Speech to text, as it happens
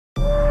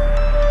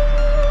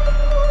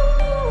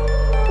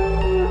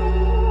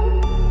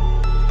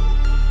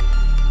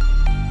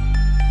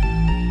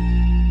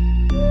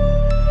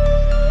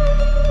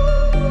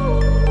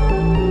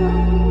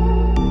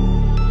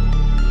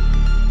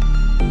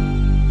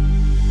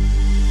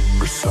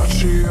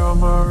Versace on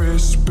my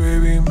wrist,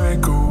 baby,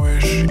 make a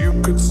wish.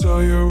 You could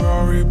sell your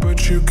Rari,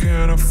 but you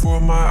can't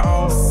afford my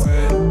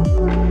outfit.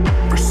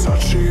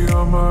 Versace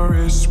on my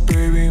wrist,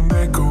 baby,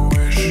 make a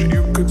wish.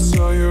 You could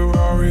sell your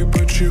Rari,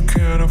 but you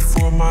can't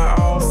afford my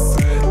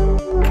outfit.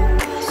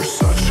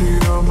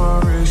 Versace on my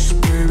wrist,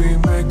 baby,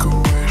 make a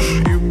wish.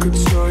 You could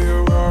sell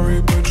your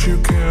Rari, but you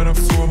can't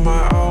afford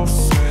my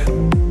outfit.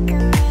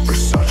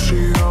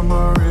 Versace on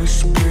my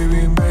wrist,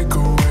 baby, make a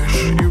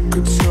wish. You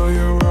could sell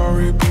your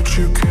Rari, but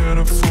you can't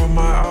afford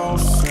my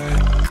outfit.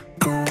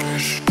 Go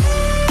wish. Go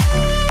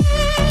wish.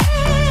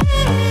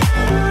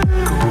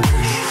 Go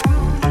wish.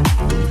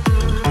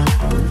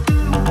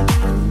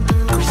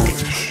 Go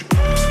wish.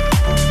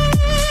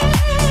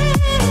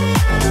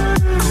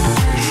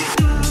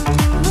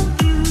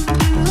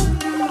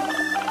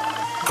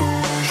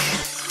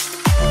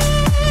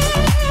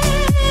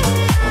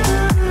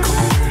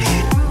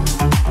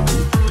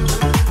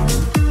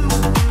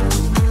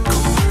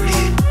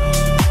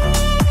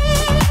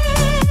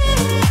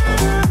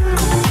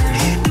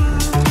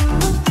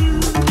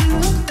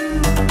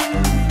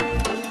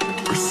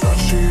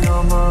 Versace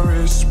on my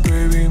wrist,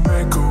 baby,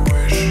 make a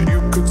wish.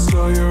 You could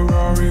sell your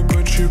Rari,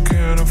 but you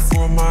can't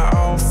afford my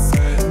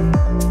outfit.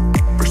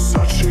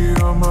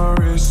 Versace on my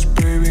wrist,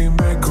 baby,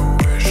 make a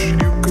wish.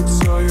 You could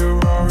sell your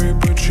Rari,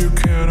 but you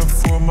can't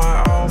afford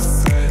my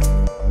outfit.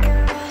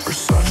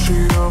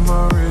 Versace on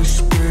my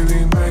wrist,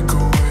 baby, make a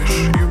wish.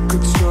 You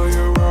could sell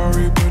your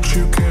Rari, but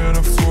you can't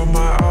afford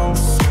my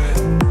outfit.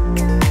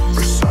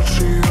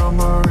 Versace on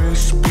my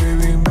wrist,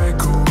 baby,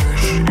 make a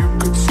wish. You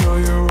could sell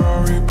your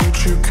Rari,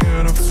 but you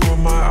can't afford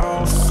my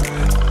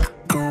outfit.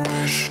 Go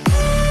wish. Go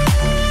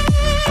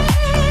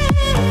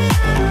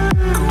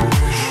wish. Go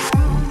wish.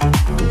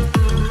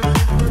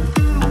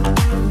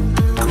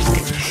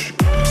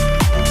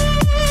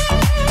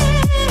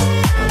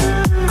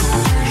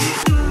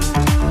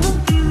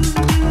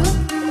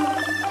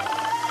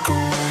 Go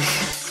wish.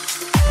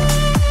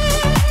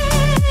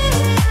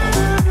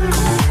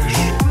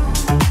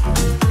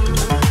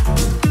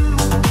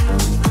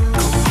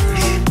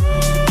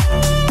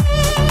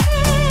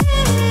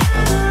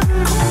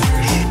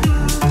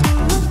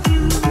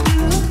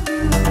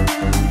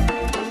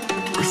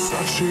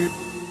 Versace.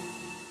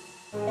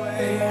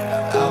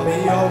 I'll be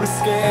your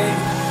escape.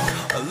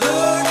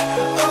 Look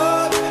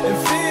up and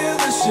feel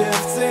the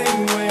shifting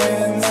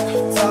winds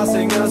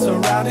tossing us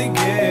around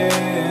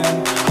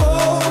again.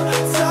 Hold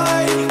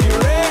tight, get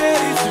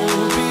ready to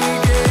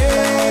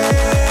begin,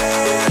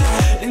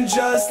 and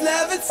just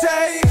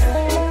levitate.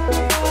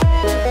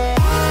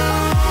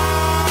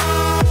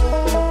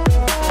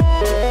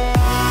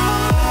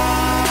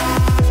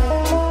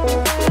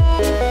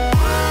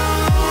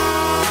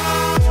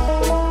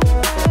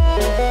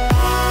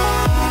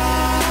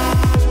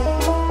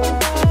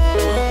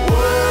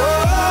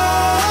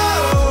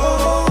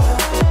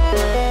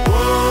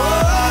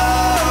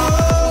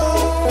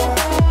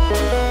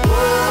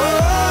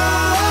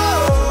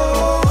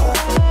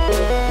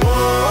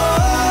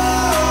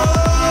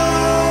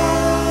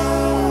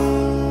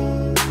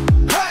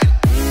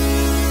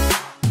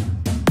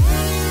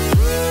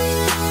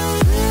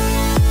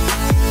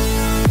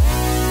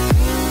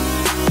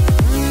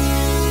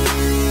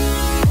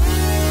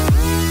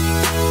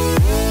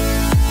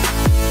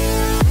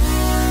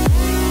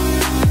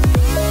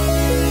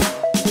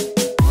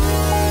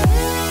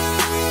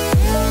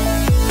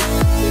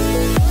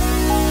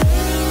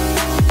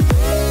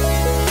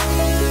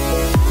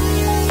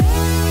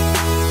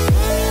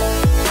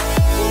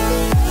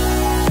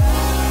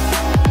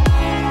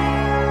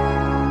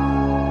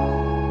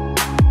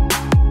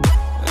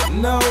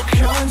 No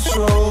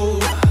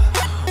control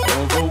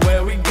over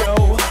where we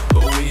go,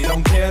 but we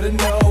don't care to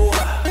know.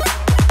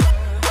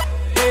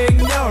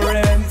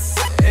 Ignorance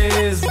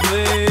is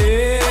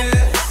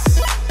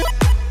bliss.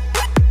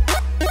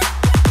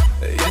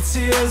 Your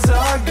tears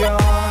are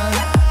gone,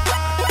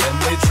 and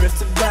they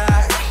drifted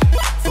back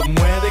from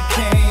where they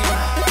came,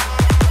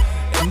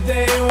 and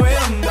they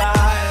will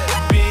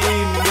not be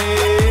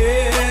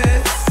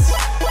missed.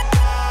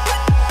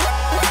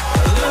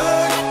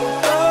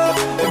 Look up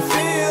and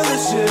feel the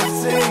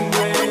shifting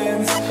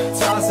winds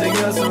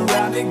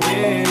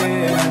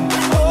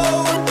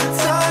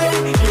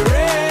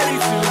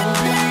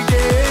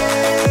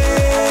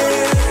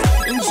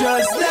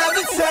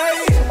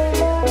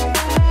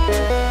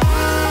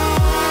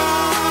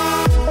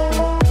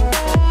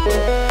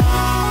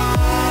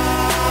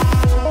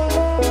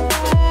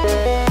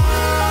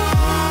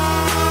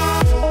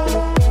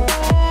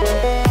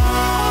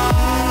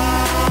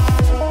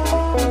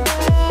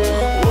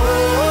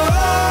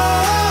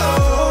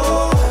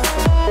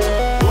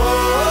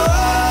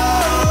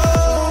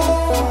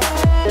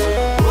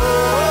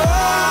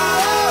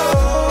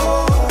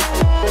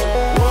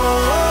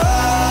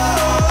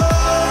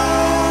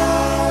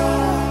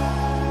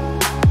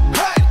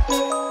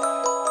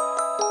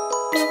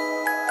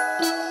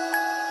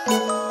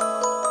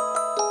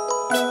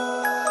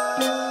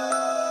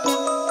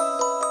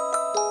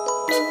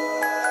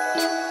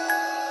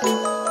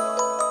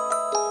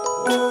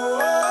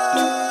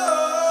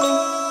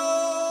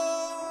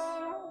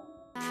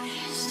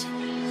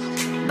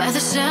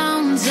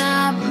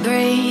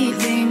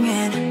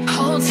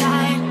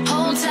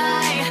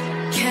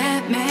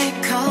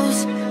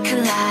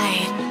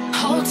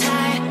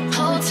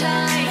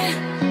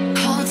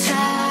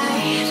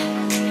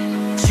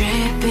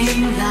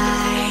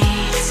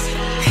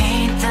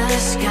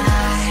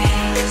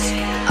skies,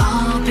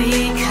 all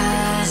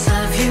because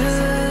of you.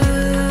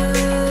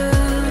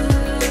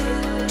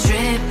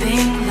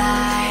 Dripping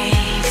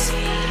lights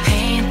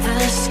paint the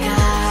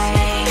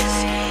skies,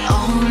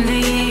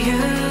 only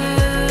you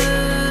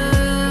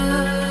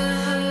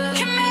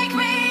can make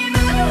me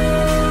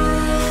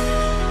move.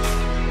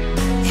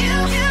 You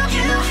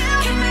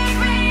can make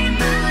me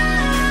move.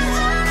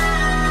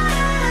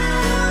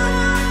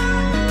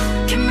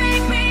 Can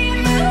make me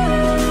move.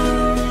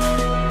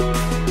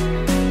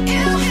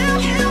 You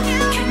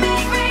can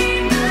make me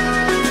move.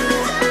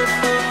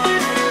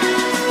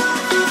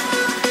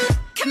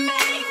 Can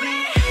make me.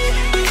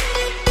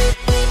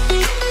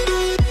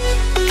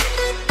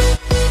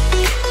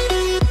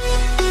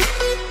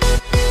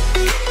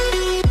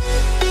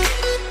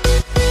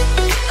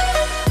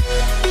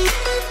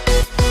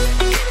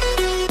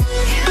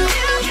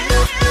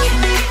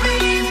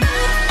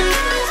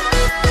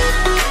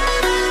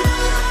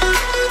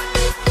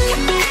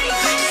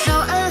 So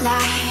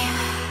alive,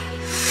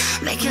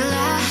 make it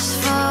last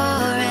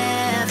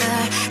forever.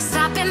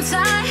 Stop in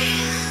time,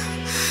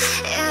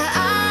 yeah,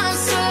 I'm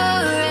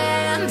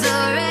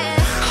surrendering.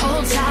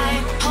 Hold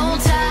tight,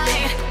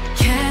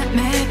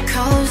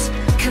 chemicals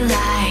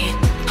collide.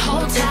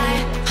 Hold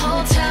tight,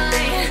 hold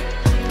tight,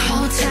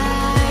 hold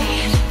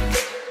tight.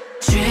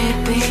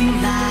 Dripping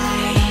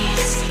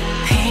lights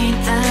paint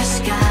the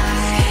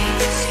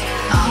skies,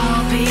 all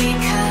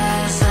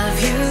because of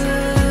you.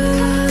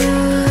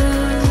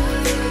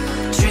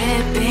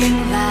 Dripping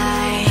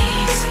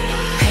lights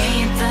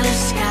paint the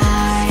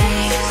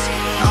skies,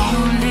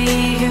 only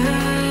you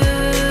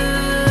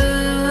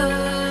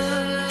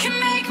can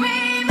make me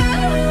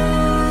move.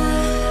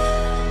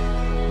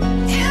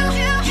 You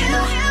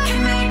can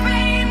make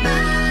me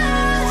move.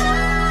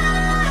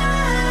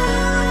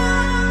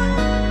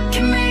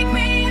 Can make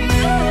me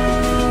move.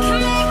 Can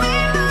make me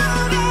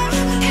move.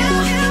 You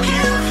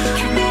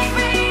can make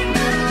me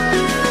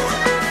move.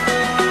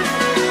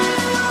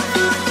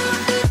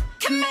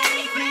 Can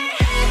make me.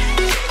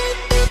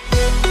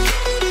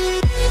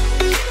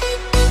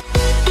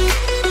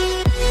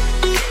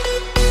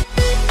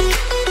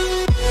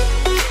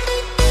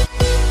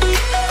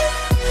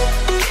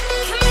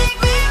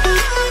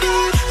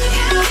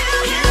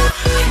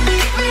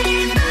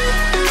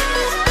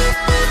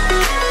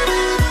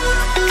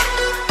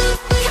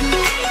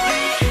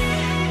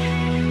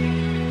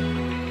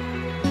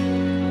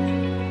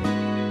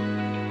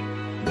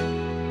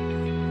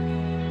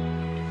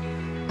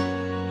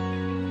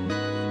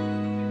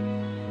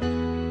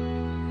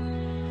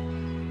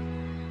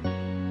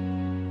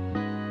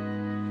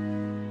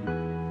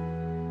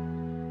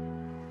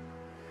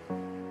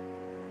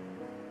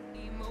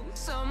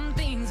 Some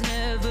things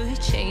never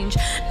change,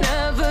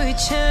 never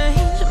change.